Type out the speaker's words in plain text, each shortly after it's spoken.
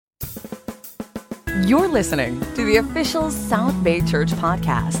You're listening to the official South Bay Church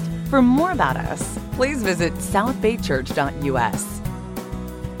podcast. For more about us, please visit southbaychurch.us.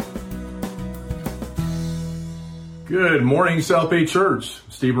 Good morning, South Bay Church.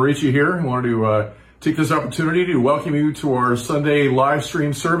 Steve Morici here. I wanted to take this opportunity to welcome you to our Sunday live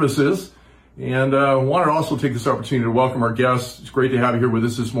stream services. And wanted to also take this opportunity to welcome our guests. It's great to have you here with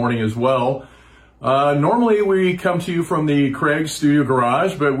us this morning as well. Normally we come to you from the Craig Studio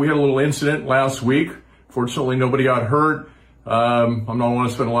Garage, but we had a little incident last week. Fortunately, nobody got hurt. I'm not want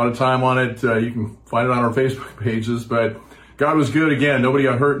to spend a lot of time on it. You can find it on our Facebook pages, but God was good again. Nobody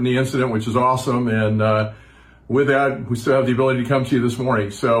got hurt in the incident, which is awesome. And with that, we still have the ability to come to you this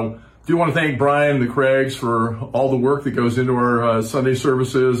morning. So I do want to thank Brian and the Craigs for all the work that goes into our Sunday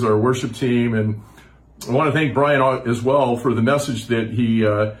services, our worship team. And I want to thank Brian as well for the message that he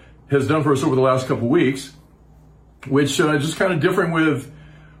has done for us over the last couple of weeks, which just kind of different with,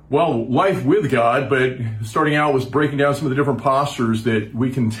 well, life with God, but starting out was breaking down some of the different postures that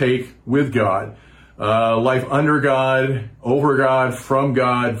we can take with God. Life under God, over God, from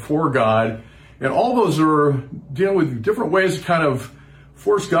God, for God. And all those are dealing with different ways to kind of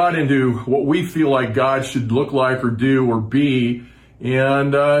force God into what we feel like God should look like or do or be.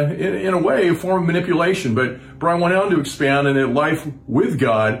 And in a way, a form of manipulation. But Brian went on to expand in that life with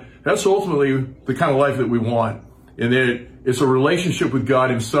God, that's ultimately the kind of life that we want. And that it's a relationship with God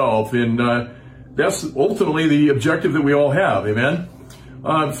himself. And that's ultimately the objective that we all have. Amen?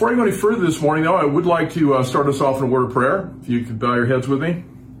 Before I go any further this morning, though, I would like to start us off in a word of prayer. If you could bow your heads with me.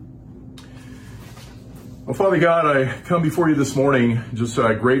 Well, Father God, I come before you this morning just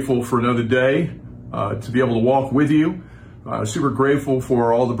grateful for another day to be able to walk with you. Super grateful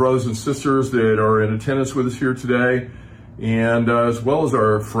for all the brothers and sisters that are in attendance with us here today, and as well as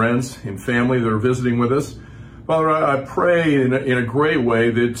our friends and family that are visiting with us. Father, I pray in a great way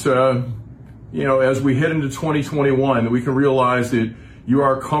that, as we head into 2021, that we can realize that you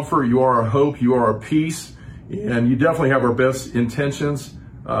are our comfort, you are our hope, you are our peace, and you definitely have our best intentions.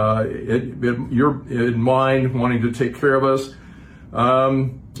 You're in mind wanting to take care of us,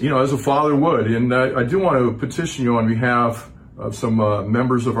 as a father would. And I do want to petition you on behalf of some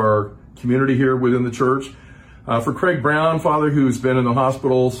members of our community here within the church. For Craig Brown, Father, who's been in the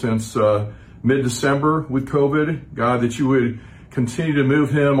hospital since mid-December with COVID, God, that you would continue to move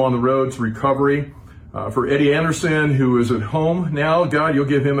him on the road to recovery. For Eddie Anderson, who is at home now, God, you'll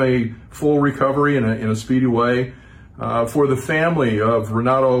give him a full recovery in a speedy way. For the family of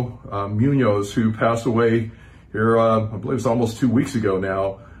Renato Munoz, who passed away here, I believe it's almost 2 weeks ago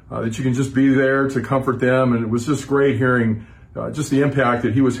now, that you can just be there to comfort them. And it was just great hearing just the impact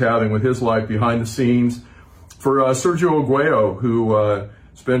that he was having with his life behind the scenes. For Sergio Aguayo, who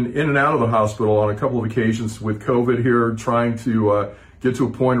has been in and out of the hospital on a couple of occasions with COVID here, trying to get to a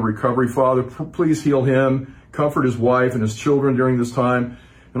point of recovery. Father, please heal him, comfort his wife and his children during this time.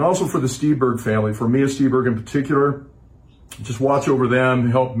 And also for the Steberg family, for Mia Steberg in particular, just watch over them,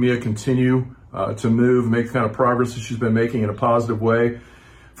 help Mia continue to move, make the kind of progress that she's been making in a positive way.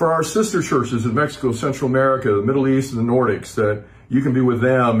 For our sister churches in Mexico, Central America, the Middle East, and the Nordics, that you can be with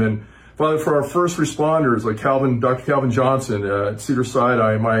them. And Father, for our first responders like Dr. Calvin Johnson at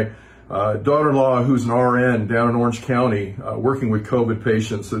Cedar-Sinai, my daughter-in-law who's an RN down in Orange County, working with COVID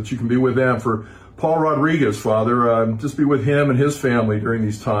patients, so that you can be with them. For Paul Rodriguez, Father, just be with him and his family during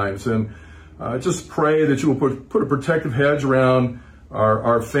these times. And just pray that you will put a protective hedge around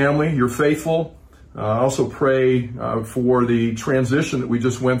our family. You're faithful. Also pray for the transition that we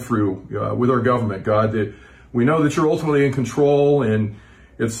just went through with our government, God, that we know that you're ultimately in control, and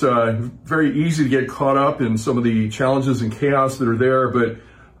it's very easy to get caught up in some of the challenges and chaos that are there. But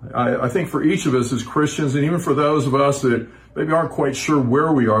I think for each of us as Christians, and even for those of us that maybe aren't quite sure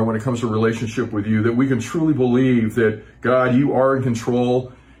where we are when it comes to a relationship with you, that we can truly believe that, God, you are in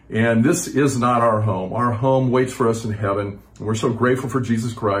control. And this is not our home. Our home waits for us in heaven. And we're so grateful for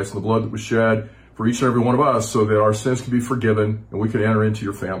Jesus Christ and the blood that was shed for each and every one of us so that our sins can be forgiven and we can enter into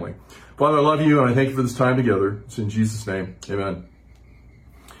your family. Father, I love you and I thank you for this time together. It's in Jesus' name. Amen.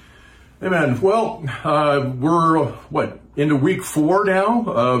 Amen. Well, we're, into week 4 now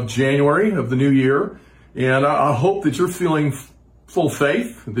of January of the new year. And I hope that you're feeling full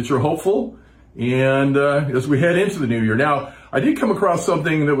faith, that you're hopeful. And as we head into the new year. Now, I did come across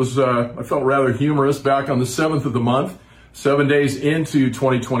something that was, I felt rather humorous back on the 7th of the month, 7 days into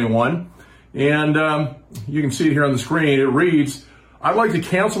 2021. And you can see it here on the screen. It reads, I'd like to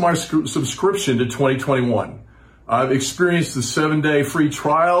cancel my subscription to 2021. I've experienced the 7-day free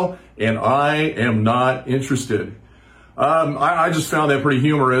trial and I am not interested. I just found that pretty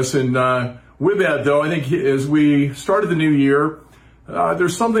humorous. And with that, though, I think as we started the new year,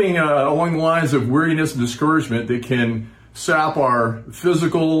 there's something along the lines of weariness and discouragement that can sap our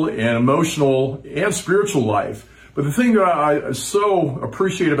physical and emotional and spiritual life. But the thing that I so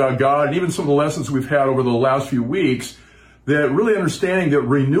appreciate about God, and even some of the lessons we've had over the last few weeks, that really understanding that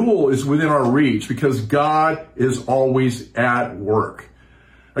renewal is within our reach because God is always at work.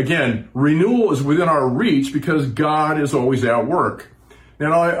 Again, renewal is within our reach because God is always at work.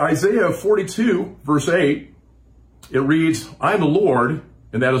 Now, Isaiah 42, verse 8, it reads, I am the Lord,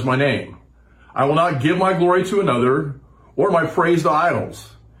 and that is my name. I will not give my glory to another or my praise to idols.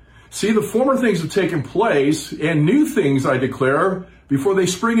 See, the former things have taken place, and new things I declare. Before they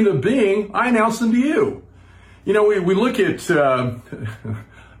spring into being, I announce them to you. You know, we look at,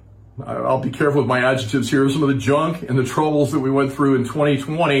 I'll be careful with my adjectives here, some of the junk and the troubles that we went through in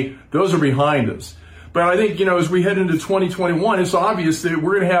 2020, those are behind us. But I think, as we head into 2021, it's obvious that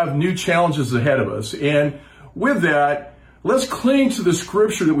we're going to have new challenges ahead of us. And with that, let's cling to the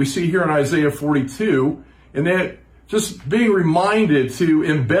scripture that we see here in Isaiah 42, and that just being reminded to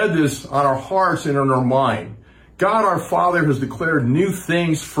embed this on our hearts and in our mind. God, our Father, has declared new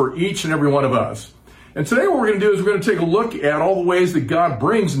things for each and every one of us. And today what we're going to do is we're going to take a look at all the ways that God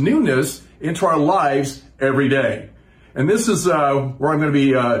brings newness into our lives every day. And this is where I'm going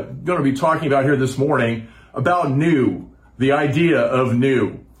to be talking about here this morning about new, the idea of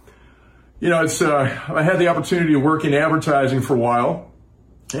new. I had the opportunity to work in advertising for a while.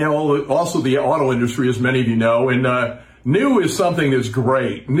 And also the auto industry, as many of you know, and new is something that's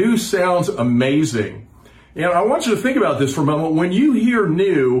great. New sounds amazing. And I want you to think about this for a moment. When you hear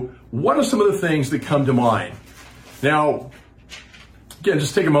new, what are some of the things that come to mind? Now, again,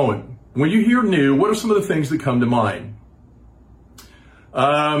 just take a moment. When you hear new, what are some of the things that come to mind?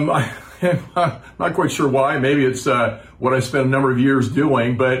 I'm not quite sure why. Maybe it's what I spent a number of years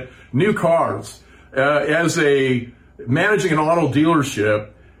doing, but new cars. As managing an auto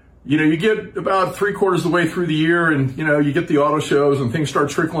dealership, you get about 3/4 of the way through the year and, you get the auto shows and things start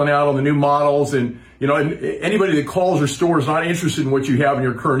trickling out on the new models. And, anybody that calls your store is not interested in what you have in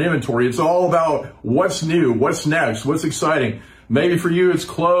your current inventory. It's all about what's new, what's next, what's exciting. Maybe for you, it's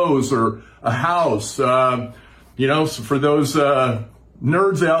clothes or a house. So for those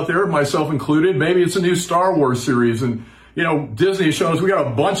nerds out there, myself included, maybe it's a new Star Wars series. And, Disney has shown us we got a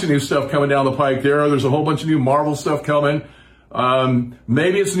bunch of new stuff coming down the pike there. There's a whole bunch of new Marvel stuff coming.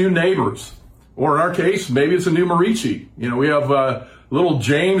 Maybe it's new neighbors, or in our case, maybe it's a new Morici. We have little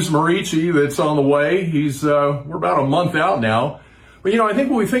James Morici that's on the way. We're about a month out now. But I think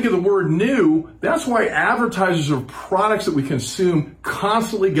when we think of the word new, that's why advertisers of products that we consume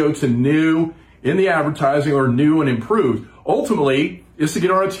constantly go to new in the advertising or new and improved. Ultimately, is to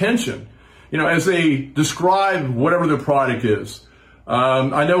get our attention. As they describe whatever the product is.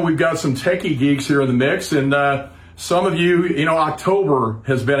 I know we've got some techie geeks here in the mix, and some of you, October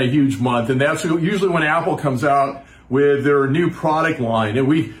has been a huge month, and that's usually when Apple comes out with their new product line, and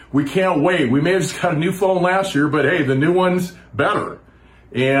we can't wait. We may have just got a new phone last year, but hey, the new one's better,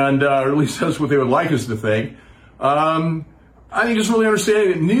 and or at least that's what they would like us to think. I think just really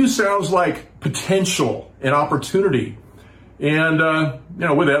understanding that new sounds like potential and opportunity. And,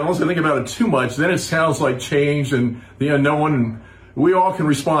 with that, unless I think about it too much, then it sounds like change and the unknown, and we all can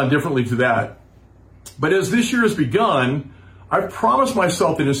respond differently to that. But as this year has begun, I've promised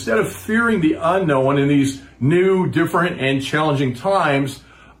myself that instead of fearing the unknown in these new, different, and challenging times,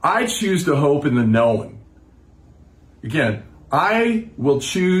 I choose to hope in the known. Again, I will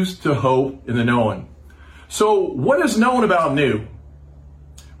choose to hope in the known. So what is known about new?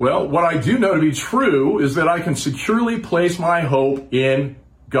 Well, what I do know to be true is that I can securely place my hope in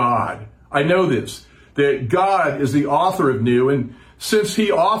God. I know this, that God is the author of new, and since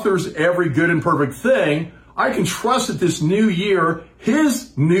He authors every good and perfect thing, I can trust that this new year,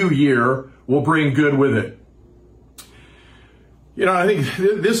 His new year, will bring good with it. I think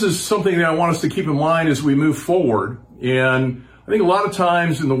this is something that I want us to keep in mind as we move forward. And I think a lot of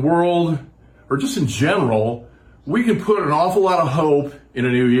times in the world, or just in general, we can put an awful lot of hope in a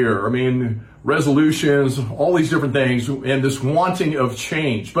new year. I mean, resolutions, all these different things, and this wanting of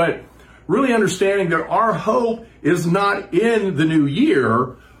change. But really understanding that our hope is not in the new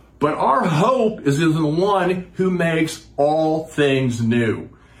year, but our hope is in the one who makes all things new.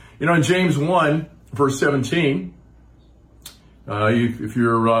 In James 1, verse 17, if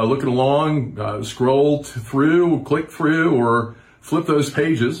you're looking along, scroll through, click through, or flip those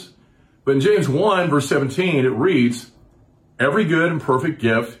pages. But in James 1, verse 17, it reads, every good and perfect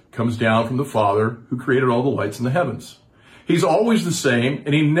gift comes down from the Father who created all the lights in the heavens. He's always the same,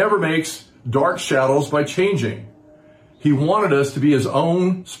 and He never makes dark shadows by changing. He wanted us to be His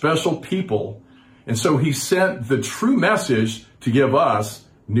own special people, and so He sent the true message to give us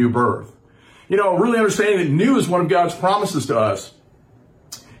new birth. Really understanding that new is one of God's promises to us.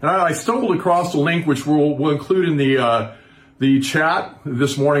 And I stumbled across a link which we'll include in the chat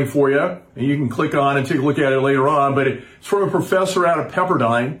this morning for you, and you can click on and take a look at it later on. But it's from a professor out of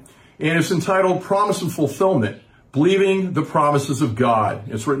Pepperdine, and it's entitled "Promise and Fulfillment: Believing the Promises of God."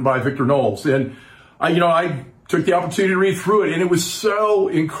 It's written by Victor Knowles, and I took the opportunity to read through it, and it was so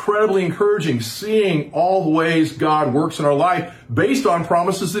incredibly encouraging, seeing all the ways God works in our life based on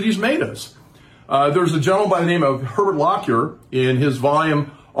promises that He's made us. There's a gentleman by the name of Herbert Lockyer in his volume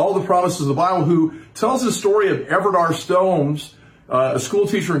All the Promises of the Bible, who tells the story of Everett R. Stones, a school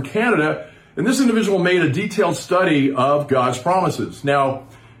teacher in Canada, and this individual made a detailed study of God's promises. Now,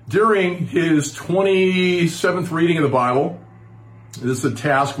 during his 27th reading of the Bible, this is a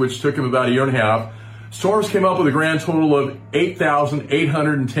task which took him about a year and a half, Storms came up with a grand total of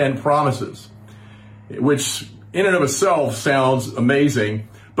 8,810 promises, which in and of itself sounds amazing.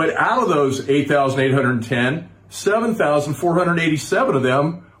 But out of those 8,810, 7,487 of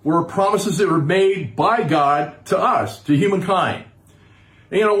them were promises that were made by God to us, to humankind.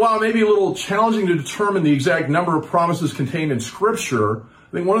 And while it may be a little challenging to determine the exact number of promises contained in Scripture,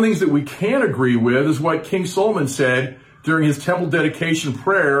 I think one of the things that we can agree with is what King Solomon said during his temple dedication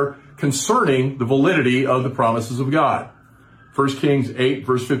prayer concerning the validity of the promises of God. 1 Kings 8,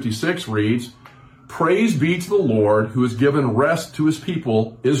 verse 56 reads, "Praise be to the Lord who has given rest to His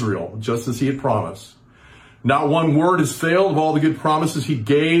people, Israel, just as He had promised. Not one word has failed of all the good promises He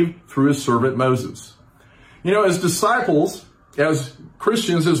gave through His servant Moses." As disciples, as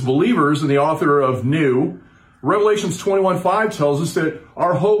Christians, as believers, and the author of New, Revelations 21:5 tells us that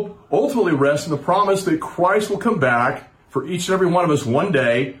our hope ultimately rests in the promise that Christ will come back for each and every one of us one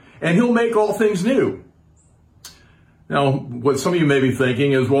day, and He'll make all things new. Now, what some of you may be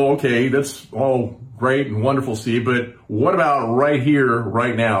thinking is, well, okay, that's all great and wonderful, Steve, but what about right here,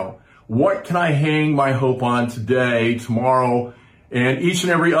 right now? What can I hang my hope on today, tomorrow, and each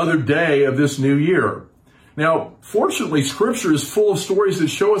and every other day of this new year? Now, fortunately, Scripture is full of stories that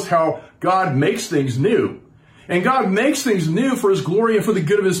show us how God makes things new. And God makes things new for His glory and for the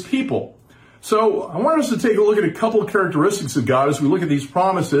good of His people. So I want us to take a look at a couple of characteristics of God as we look at these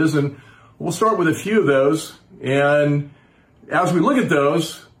promises, and we'll start with a few of those. And as we look at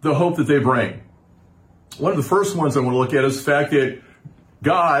those, the hope that they bring. One of the first ones I want to look at is the fact that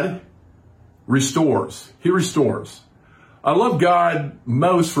God restores. He restores. I love God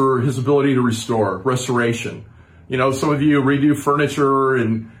most for His ability to restore, restoration. Some of you redo furniture,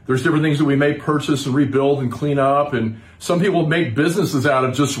 and there's different things that we may purchase and rebuild and clean up, and some people make businesses out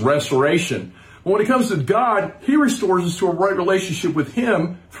of just restoration. But when it comes to God, He restores us to a right relationship with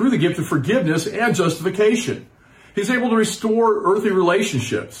Him through the gift of forgiveness and justification. He's able to restore earthly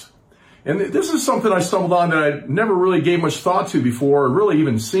relationships. And this is something I stumbled on that I never really gave much thought to before, or really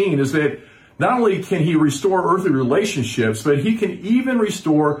even seen, is that not only can He restore earthly relationships, but He can even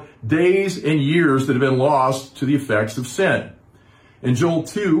restore days and years that have been lost to the effects of sin. In Joel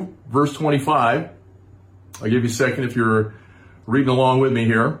 2, verse 25, I'll give you a second if you're reading along with me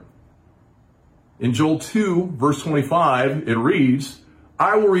here. In Joel 2, verse 25, it reads,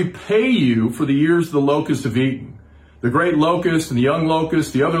 "I will repay you for the years the locusts have eaten. The great locust and the young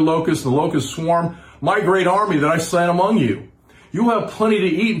locust, the other locust and the locust swarm, my great army that I sent among you. You will have plenty to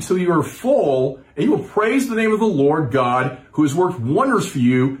eat until you are full, and you will praise the name of the Lord God, who has worked wonders for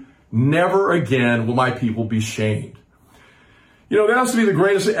you. Never again will my people be shamed." That has to be the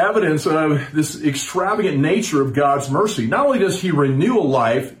greatest evidence of this extravagant nature of God's mercy. Not only does He renew a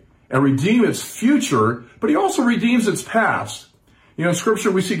life and redeem its future, but He also redeems its past. In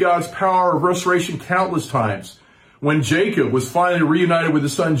Scripture, we see God's power of restoration countless times. When Jacob was finally reunited with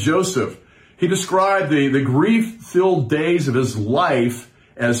his son Joseph, he described the grief-filled days of his life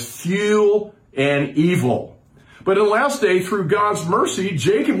as few and evil. But in the last day, through God's mercy,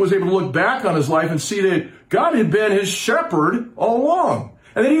 Jacob was able to look back on his life and see that God had been his shepherd all along,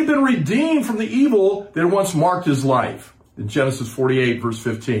 and that he had been redeemed from the evil that had once marked his life. In Genesis 48, verse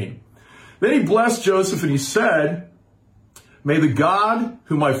 15. Then he blessed Joseph and he said, "May the God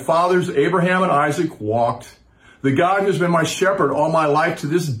whom my fathers Abraham and Isaac walked, the God who has been my shepherd all my life to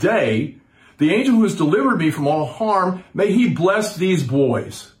this day, the angel who has delivered me from all harm, may He bless these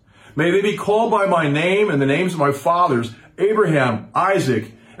boys. May they be called by my name and the names of my fathers, Abraham,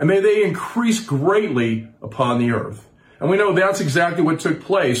 Isaac, and may they increase greatly upon the earth." And we know that's exactly what took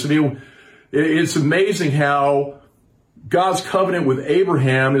place. It's amazing how God's covenant with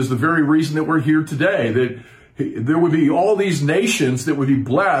Abraham is the very reason that we're here today, that there would be all these nations that would be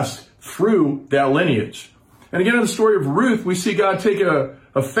blessed through that lineage. And again, in the story of Ruth, we see God take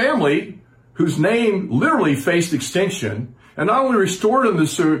a family whose name literally faced extinction, and not only restored them to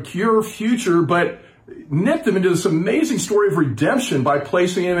secure future, but knit them into this amazing story of redemption by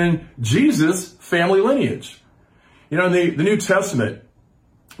placing him in Jesus' family lineage. You know, in the New Testament,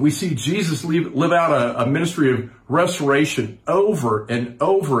 we see Jesus live out a ministry of restoration over and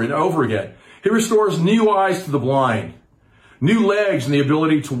over and over again. He restores new eyes to the blind, new legs and the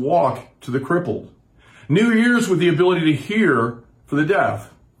ability to walk to the crippled, new ears with the ability to hear for the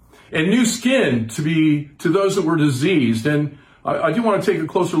deaf, and new skin to those that were diseased. And I do want to take a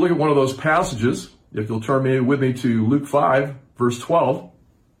closer look at one of those passages. If you'll turn with me to Luke 5, verse 12.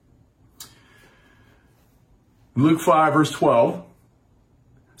 Luke 5, verse 12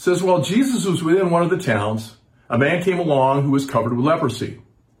 says, while Jesus was within one of the towns, a man came along who was covered with leprosy.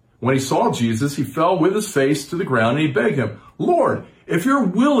 When he saw Jesus, he fell with his face to the ground and he begged him, Lord, if you're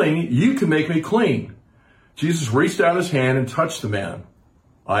willing, you can make me clean. Jesus reached out his hand and touched the man.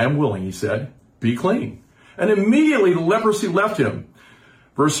 I am willing, he said, be clean. And immediately the leprosy left him.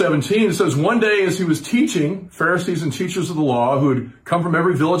 Verse 17, it says, one day as he was teaching, Pharisees and teachers of the law who had come from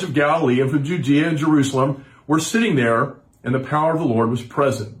every village of Galilee and from Judea and Jerusalem were sitting there, and the power of the Lord was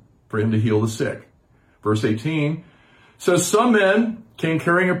present for him to heal the sick. Verse 18 says, some men came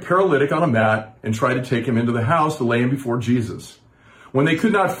carrying a paralytic on a mat and tried to take him into the house to lay him before Jesus. When they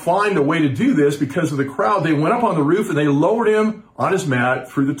could not find a way to do this because of the crowd, they went up on the roof and they lowered him on his mat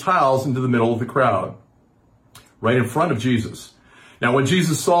through the tiles into the middle of the crowd, right in front of Jesus. Now, when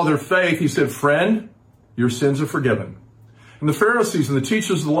Jesus saw their faith, he said, friend, your sins are forgiven. And the Pharisees and the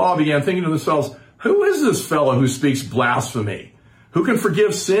teachers of the law began thinking to themselves, who is this fellow who speaks blasphemy? Who can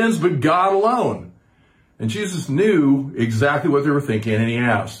forgive sins but God alone? And Jesus knew exactly what they were thinking, and he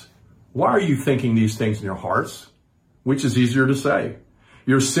asked, why are you thinking these things in your hearts? Which is easier to say,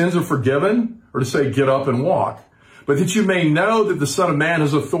 your sins are forgiven, or to say, get up and walk? But that you may know that the Son of Man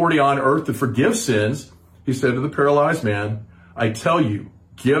has authority on earth to forgive sins, he said to the paralyzed man, I tell you,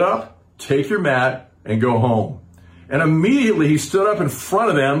 get up, take your mat, and go home. And immediately he stood up in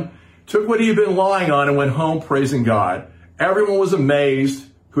front of them, took what he had been lying on, and went home praising God. Everyone was amazed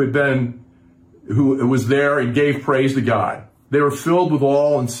who was there and gave praise to God. They were filled with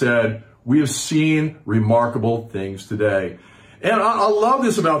awe and said, we have seen remarkable things today. And I love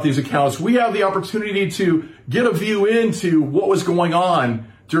this about these accounts. We have the opportunity to get a view into what was going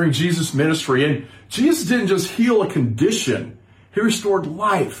on during Jesus' ministry. And Jesus didn't just heal a condition. He restored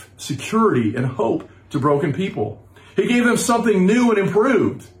life, security, and hope to broken people. He gave them something new and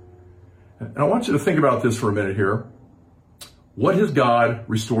improved. And I want you to think about this for a minute here. What has God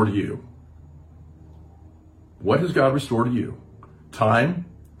restored to you? What has God restored to you? Time,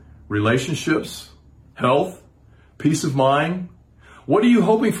 relationships, health, peace of mind. What are you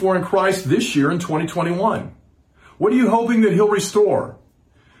hoping for in Christ this year in 2021? What are you hoping that he'll restore?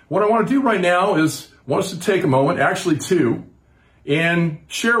 What I want to do right now is I want us to take a moment, actually two, and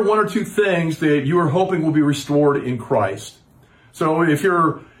share one or two things that you are hoping will be restored in Christ. So if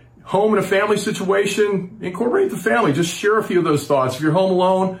you're home in a family situation, incorporate the family. Just share a few of those thoughts. If you're home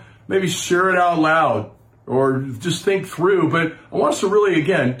alone, maybe share it out loud or just think through. But I want us to really,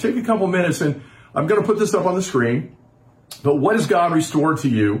 again, take a couple minutes, and I'm going to put this up on the screen. But what has God restored to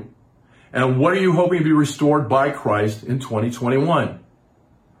you? And what are you hoping to be restored by Christ in 2021?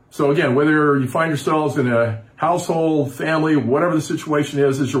 So again, whether you find yourselves in a household, family, whatever the situation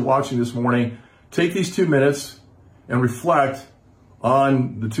is as you're watching this morning, take these 2 minutes and reflect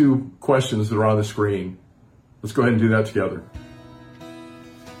on the two questions that are on the screen. Let's go ahead and do that together.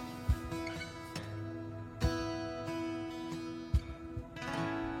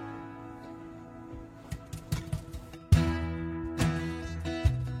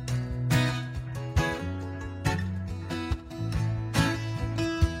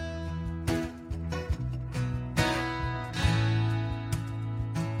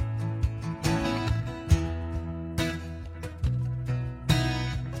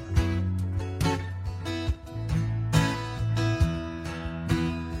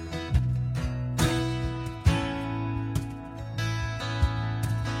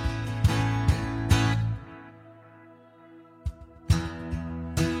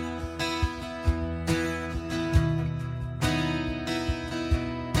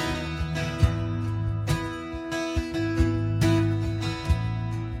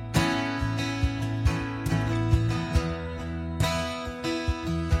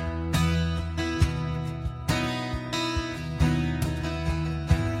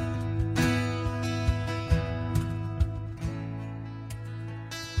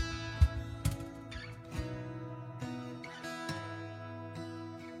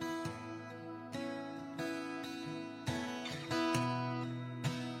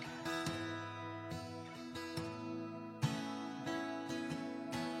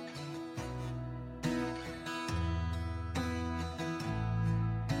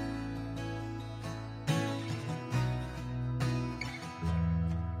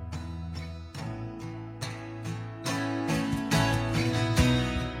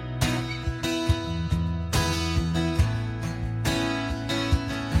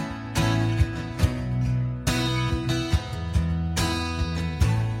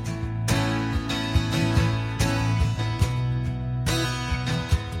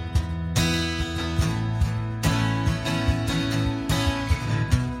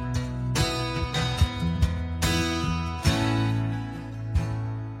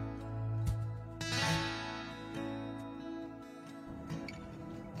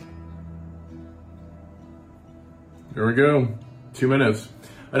 There we go. 2 minutes.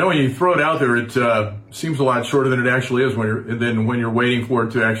 I know when you throw it out there, it seems a lot shorter than it actually is when you're waiting for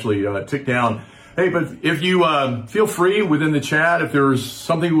it to actually tick down. Hey, but if you feel free within the chat, if there's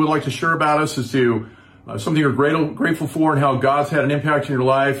something you would like to share about us as to something you're grateful for and how God's had an impact in your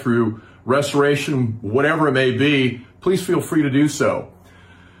life through restoration, whatever it may be, please feel free to do so.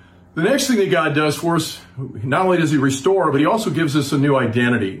 The next thing that God does for us, not only does he restore, but he also gives us a new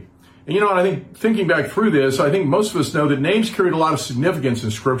identity. And I think thinking back through this, I think most of us know that names carried a lot of significance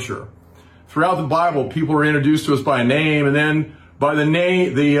in Scripture. Throughout the Bible, people are introduced to us by a name and then by the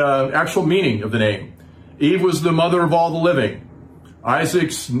name, the actual meaning of the name. Eve was the mother of all the living.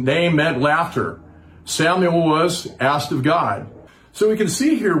 Isaac's name meant laughter. Samuel was asked of God. So we can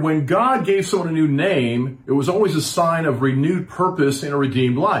see here when God gave someone a new name, it was always a sign of renewed purpose in a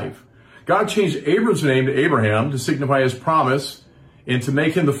redeemed life. God changed Abram's name to Abraham to signify his promise and to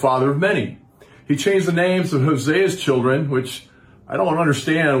make him the father of many. He changed the names of Hosea's children, which I don't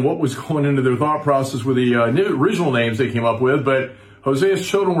understand what was going into their thought process with the original names they came up with, but Hosea's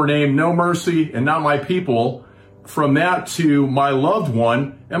children were named No Mercy and Not My People. From that to My Loved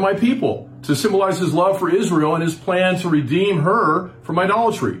One and My People, to symbolize his love for Israel and his plan to redeem her from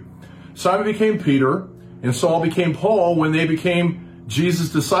idolatry. Simon became Peter and Saul became Paul when they became Jesus'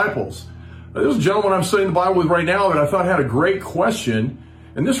 disciples. There's a gentleman I'm studying the Bible with right now that I thought had a great question,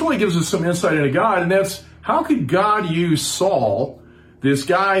 and this really gives us some insight into God, and that's how could God use Saul, this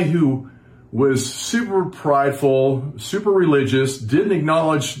guy who was super prideful, super religious, didn't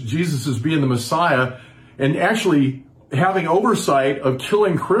acknowledge Jesus as being the Messiah, and actually having oversight of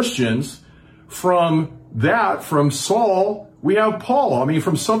killing Christians. From Saul, we have Paul.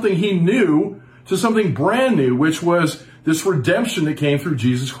 From something he knew to something brand new, which was this redemption that came through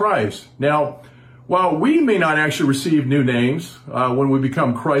Jesus Christ. Now, while we may not actually receive new names when we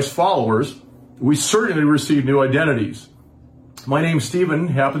become Christ followers, we certainly receive new identities. My name, Stephen,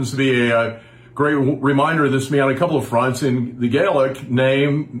 happens to be a great reminder of this to me on a couple of fronts. In the Gaelic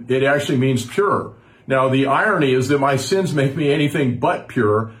name, it actually means pure. Now, the irony is that my sins make me anything but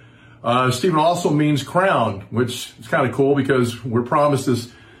pure. Stephen also means crown, which is kind of cool because we're promised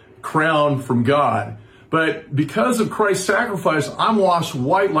this crown from God. But because of Christ's sacrifice, I'm washed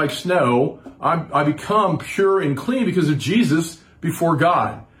white like snow. I become pure and clean because of Jesus before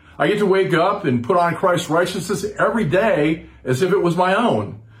God. I get to wake up and put on Christ's righteousness every day as if it was my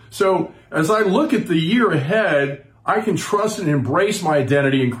own. So as I look at the year ahead, I can trust and embrace my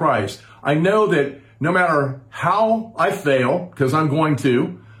identity in Christ. I know that no matter how I fail, because I'm going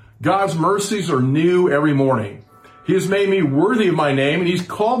to, God's mercies are new every morning. He has made me worthy of my name, and he's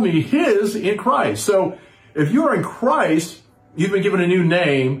called me his in Christ. So if you are in Christ, you've been given a new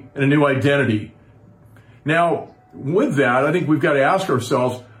name and a new identity. Now, with that, I think we've got to ask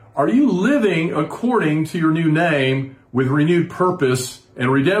ourselves, are you living according to your new name with renewed purpose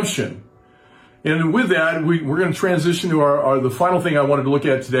and redemption? And with that, we're going to transition to the final thing I wanted to look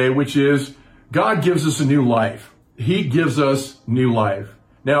at today, which is God gives us a new life. He gives us new life.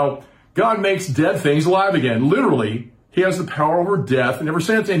 Now, God makes dead things alive again. Literally, he has the power over death and ever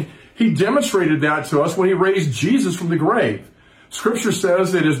since. And he demonstrated that to us when he raised Jesus from the grave. Scripture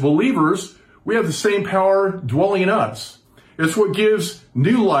says that as believers, we have the same power dwelling in us. It's what gives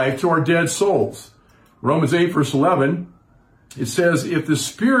new life to our dead souls. Romans 8, verse 11, it says, if the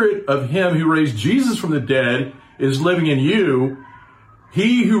spirit of him who raised Jesus from the dead is living in you,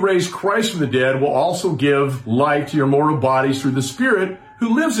 he who raised Christ from the dead will also give life to your mortal bodies through the Spirit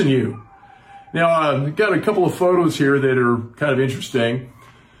who lives in you. Now, I've got a couple of photos here that are kind of interesting.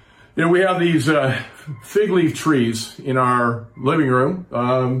 We have these fig leaf trees in our living room.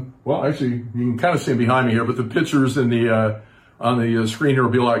 Well, actually, you can kind of see them behind me here, but the pictures on the screen here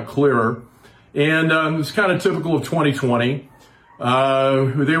will be a lot clearer. And it's kind of typical of 2020.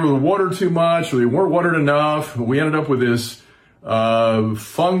 They were watered too much, or they weren't watered enough. We ended up with this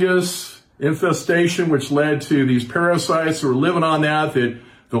fungus infestation, which led to these parasites that were living on that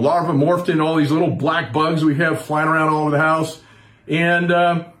the larvae morphed into all these little black bugs we have flying around all over the house. And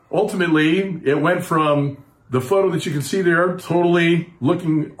ultimately, it went from the photo that you can see there, totally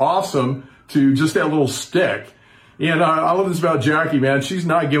looking awesome, to just that little stick. And I love this about Jackie, man. She's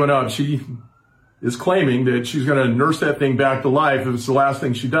not giving up. She is claiming that she's going to nurse that thing back to life if it's the last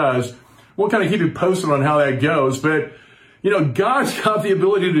thing she does. We'll kind of keep you posted on how that goes. But God's got the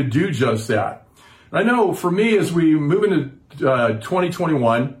ability to do just that. I know for me, as we move into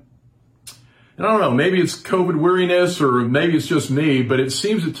 2021, and I don't know, maybe it's COVID weariness or maybe it's just me, but it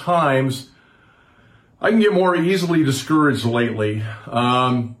seems at times I can get more easily discouraged lately.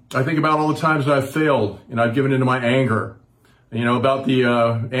 I think about all the times that I've failed and I've given into my anger. about the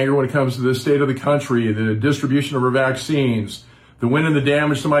anger when it comes to the state of the country, the distribution of our vaccines, the wind and the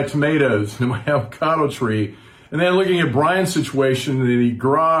damage to my tomatoes and my avocado tree. And then looking at Brian's situation, the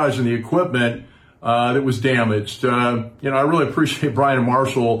garage and the equipment that was damaged. I really appreciate Brian and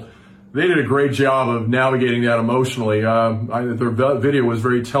Marshall. They did a great job of navigating that emotionally. Their video was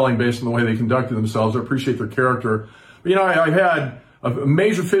very telling based on the way they conducted themselves. I appreciate their character. But, I had a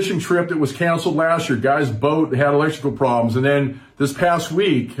major fishing trip that was canceled last year. Guy's boat had electrical problems. And then this past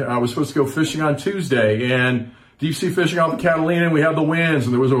week, I was supposed to go fishing on Tuesday and deep sea fishing off the Catalina, and we had the winds,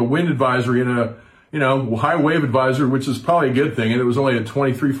 and there was a wind advisory and a high wave advisory, which is probably a good thing. And it was only a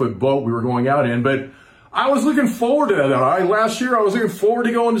 23-foot boat we were going out in. But I was looking forward to that. Last year, I was looking forward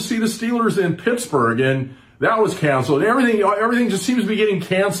to going to see the Steelers in Pittsburgh, and that was canceled. Everything just seems to be getting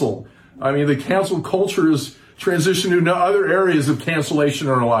canceled. I mean, the cancel culture is transitioned into other areas of cancellation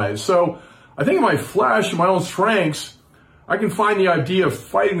in our lives. So I think in my flesh and my own strengths, I can find the idea of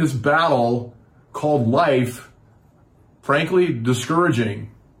fighting this battle called life, frankly,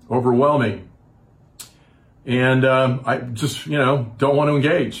 discouraging, overwhelming. And I just, don't want to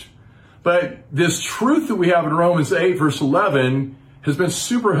engage. But this truth that we have in Romans 8, verse 11, has been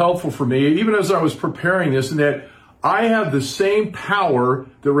super helpful for me, even as I was preparing this, in that I have the same power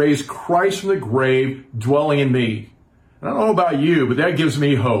that raised Christ from the grave dwelling in me. And I don't know about you, but that gives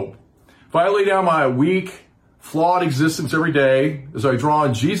me hope. If I lay down my weak, flawed existence every day as I draw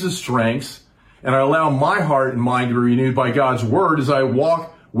on Jesus' strengths, and I allow my heart and mind to be renewed by God's word as I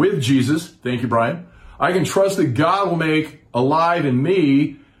walk with Jesus, thank you, Brian, I can trust that God will make alive in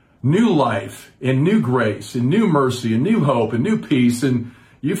me new life and new grace and new mercy and new hope and new peace. And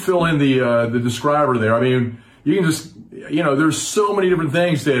you fill in the describer there. I mean, you can just, there's so many different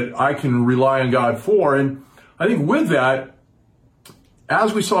things that I can rely on God for. And I think with that,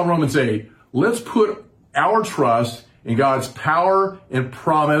 as we saw in Romans 8, let's put our trust in God's power and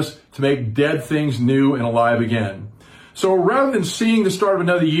promise to make dead things new and alive again. So rather than seeing the start of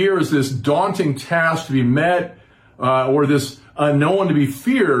another year as this daunting task to be met or this unknown to be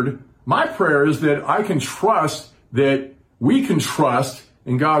feared, my prayer is that I can trust that we can trust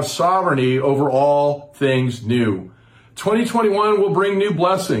in God's sovereignty over all things new. 2021 will bring new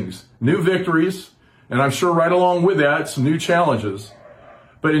blessings, new victories, and I'm sure right along with that, some new challenges.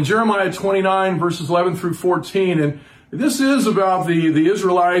 But in Jeremiah 29, verses 11 through 14, and this is about the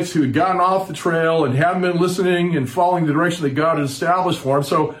Israelites who had gotten off the trail and hadn't been listening and following the direction that God had established for them.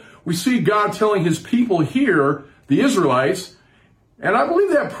 So we see God telling his people here, the Israelites, and I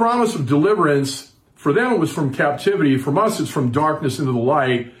believe that promise of deliverance, for them it was from captivity. From us, it's from darkness into the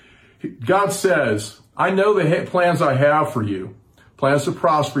light. God says, I know the plans I have for you, plans to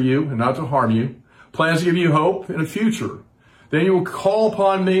prosper you and not to harm you, plans to give you hope and a future. Then you will call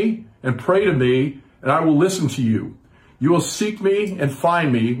upon me and pray to me, and I will listen to you. You will seek me and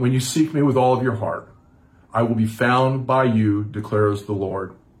find me when you seek me with all of your heart. I will be found by you, declares the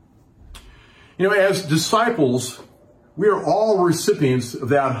Lord. As disciples, we are all recipients of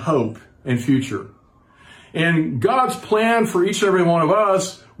that hope and future. And God's plan for each and every one of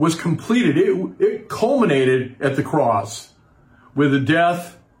us was completed. It culminated at the cross with the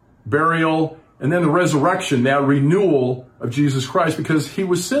death, burial, and then the resurrection, that renewal of Jesus Christ, because he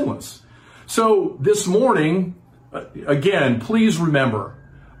was sinless. So this morning, again, please remember,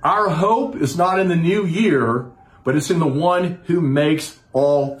 our hope is not in the new year, but it's in the one who makes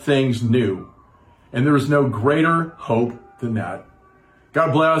all things new. And there is no greater hope than that.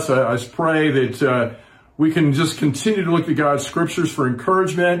 God bless. I pray that we can just continue to look to God's scriptures for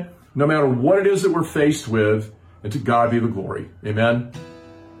encouragement, no matter what it is that we're faced with, and to God be the glory. Amen.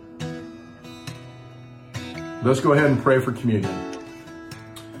 Let's go ahead and pray for communion.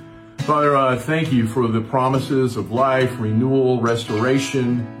 Father, thank you for the promises of life, renewal,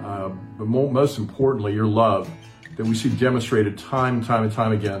 restoration, but most importantly, your love that we see demonstrated time and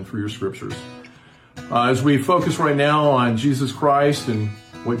time again through your scriptures. As we focus right now on Jesus Christ and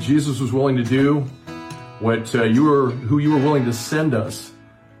what Jesus was willing to do, who you were willing to send us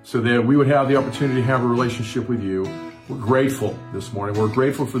so that we would have the opportunity to have a relationship with you, we're grateful this morning. We're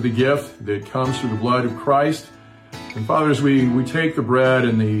grateful for the gift that comes through the blood of Christ. And Father, as we take the bread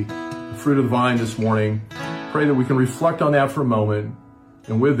and the fruit of the vine this morning, pray that we can reflect on that for a moment.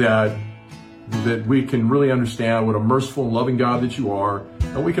 And with that we can really understand what a merciful and loving God that you are.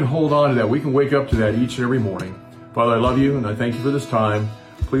 And we can hold on to that. We can wake up to that each and every morning. Father, I love you and I thank you for this time.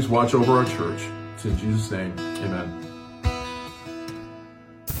 Please watch over our church. It's in Jesus' name. Amen.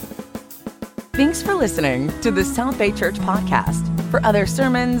 Thanks for listening to the South Bay Church podcast. For other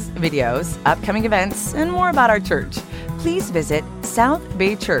sermons, videos, upcoming events, and more about our church, please visit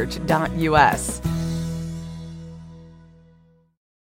southbaychurch.us.